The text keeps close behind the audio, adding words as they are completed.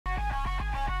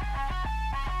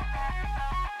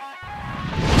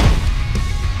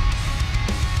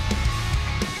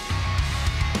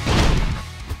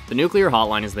The nuclear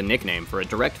hotline is the nickname for a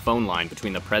direct phone line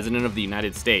between the President of the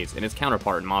United States and his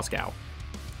counterpart in Moscow.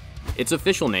 Its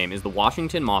official name is the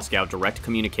Washington-Moscow Direct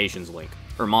Communications Link,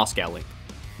 or Moscow Link,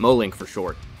 MOLINK for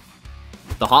short.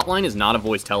 The hotline is not a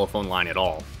voice telephone line at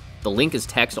all. The link is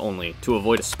text only to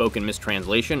avoid a spoken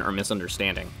mistranslation or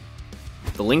misunderstanding.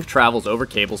 The link travels over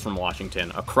cables from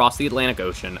Washington, across the Atlantic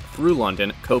Ocean, through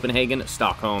London, Copenhagen,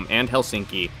 Stockholm, and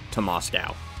Helsinki to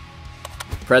Moscow.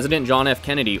 President John F.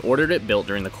 Kennedy ordered it built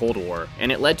during the Cold War,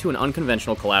 and it led to an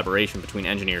unconventional collaboration between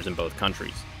engineers in both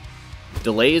countries.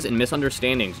 Delays and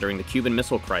misunderstandings during the Cuban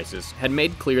Missile Crisis had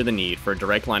made clear the need for a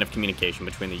direct line of communication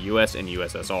between the US and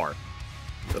USSR.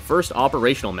 The first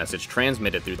operational message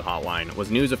transmitted through the hotline was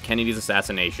news of Kennedy's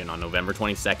assassination on November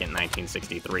 22,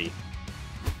 1963.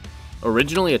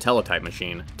 Originally a teletype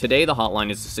machine, today the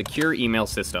hotline is a secure email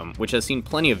system which has seen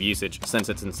plenty of usage since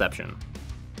its inception.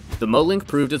 The MOLINK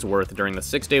proved its worth during the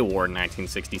Six-Day War in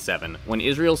 1967, when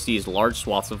Israel seized large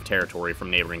swaths of territory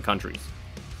from neighboring countries.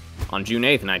 On June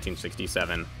 8,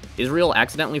 1967, Israel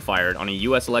accidentally fired on a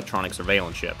U.S. electronic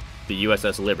surveillance ship, the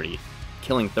USS Liberty,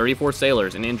 killing 34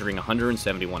 sailors and injuring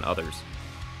 171 others.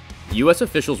 U.S.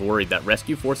 officials worried that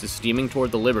rescue forces steaming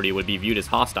toward the Liberty would be viewed as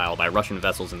hostile by Russian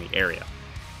vessels in the area.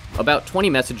 About 20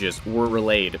 messages were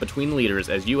relayed between leaders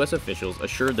as U.S. officials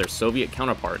assured their Soviet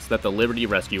counterparts that the Liberty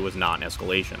rescue was not an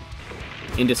escalation.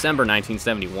 In December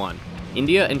 1971,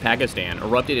 India and Pakistan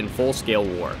erupted in full-scale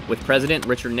war, with President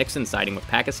Richard Nixon siding with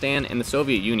Pakistan and the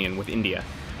Soviet Union with India.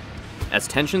 As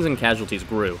tensions and casualties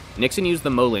grew, Nixon used the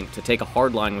MOLINK to take a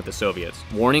hard line with the Soviets,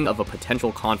 warning of a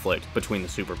potential conflict between the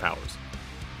superpowers.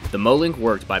 The MOLINK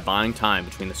worked by buying time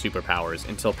between the superpowers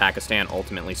until Pakistan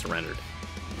ultimately surrendered.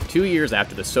 2 years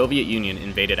after the Soviet Union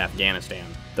invaded Afghanistan,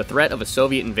 the threat of a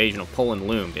Soviet invasion of Poland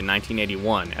loomed in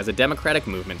 1981 as a democratic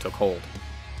movement took hold.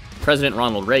 President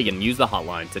Ronald Reagan used the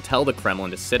hotline to tell the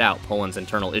Kremlin to sit out Poland's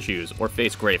internal issues or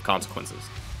face grave consequences.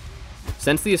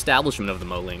 Since the establishment of the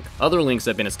MOLINK, other links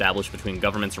have been established between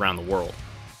governments around the world.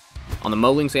 On the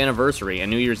MOLINK's anniversary and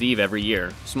New Year's Eve every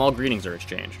year, small greetings are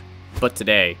exchanged. But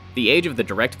today, the age of the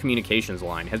direct communications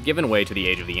line has given way to the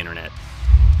age of the internet.